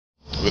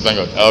We thank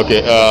God.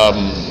 Okay,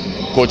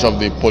 coach of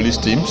the police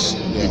teams.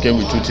 Yeah. You came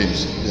with 2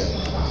 teams. Yeah.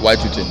 Why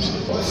 2 teams?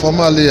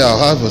 Formerly, I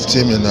have a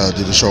team in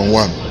Division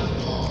 1,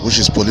 which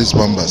is Police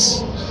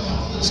Bombers.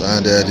 So,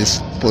 and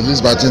the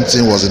Police Baton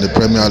team was in the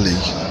Premier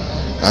League,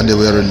 and they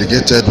were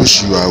relegated,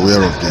 which you are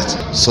aware of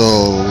it. So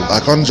I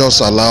can't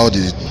just allow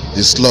the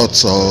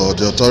slots, or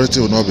the authority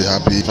will not be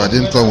happy if I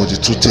didn't come with the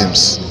 2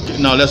 teams.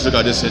 Now let's look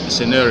at this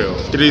scenario.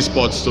 3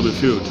 spots to be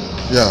filled.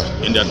 Yeah.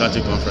 In the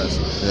Atlantic Conference.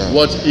 Yeah.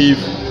 What if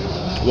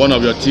one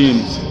of your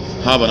teams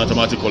have an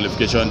automatic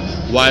qualification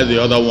while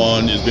the other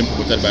one is being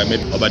promoted by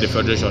maybe or by the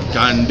federation?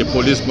 Can the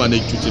police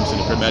manage 2 teams in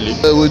the Premier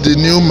League? With the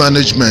new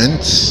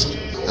management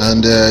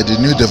and the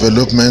new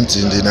development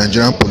in the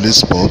Nigerian police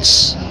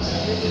sports,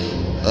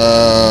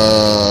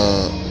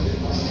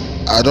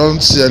 I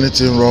don't see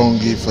anything wrong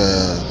if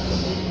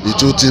the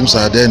 2 teams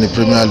are there in the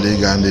Premier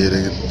League, and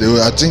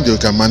I think they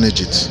can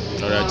manage it.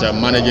 All right,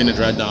 managing it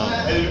right now.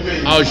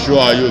 How sure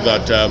are you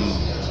that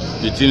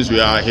the teams we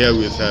are here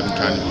with can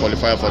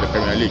qualify for the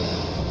Premier League?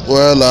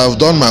 Well, I've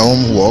done my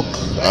homework.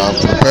 I've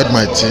prepared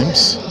my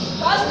teams,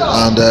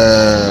 and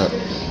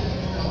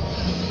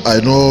I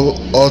know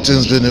all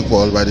things being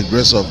equal, by the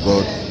grace of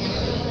God,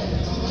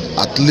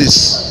 at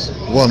least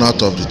 1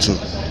 out of the 2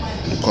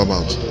 will come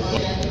out.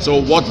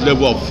 So what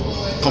level of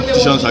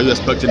competitions are you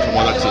expecting from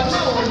other teams?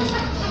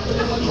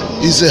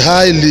 It's a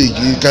high league.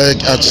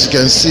 As you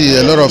can see,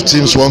 a lot of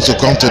teams want to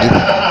come to the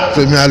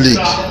Premier League,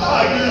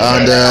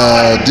 and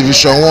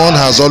Division 1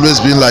 has always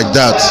been like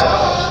that.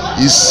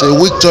 It's a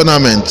week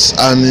tournament,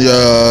 and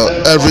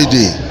every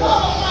day,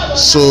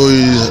 so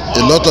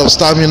a lot of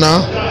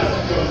stamina,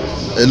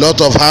 a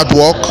lot of hard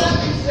work,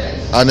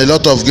 and a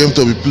lot of game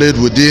to be played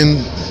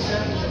within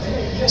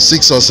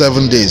 6 or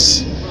 7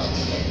 days.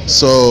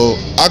 So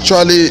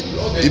actually,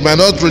 it might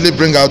not really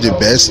bring out the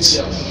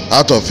best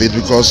out of it,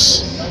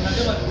 because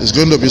it's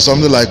going to be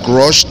something like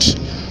rushed,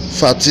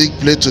 fatigue,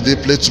 play today,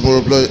 play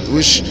tomorrow,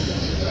 which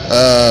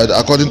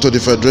according to the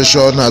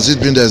federation, has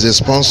it been there's a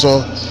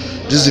sponsor,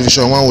 this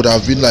Division 1 would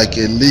have been like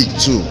a league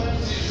too,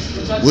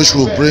 which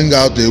will bring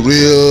out the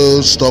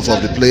real stuff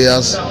of the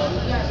players.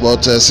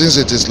 But since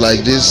it is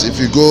like this, if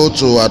you go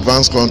to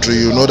advanced country,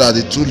 you know that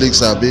the 2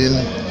 leagues are being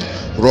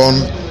run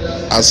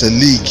as a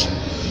league.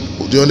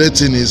 The only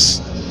thing is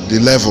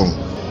the level.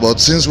 But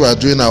since we are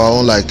doing our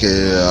own, like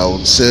I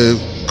would say,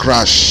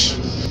 crash,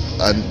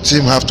 and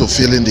team have to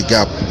fill in the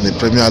gap in the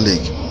Premier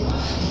League.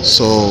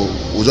 So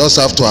we just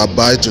have to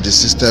abide to the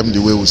system the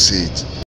way we see it.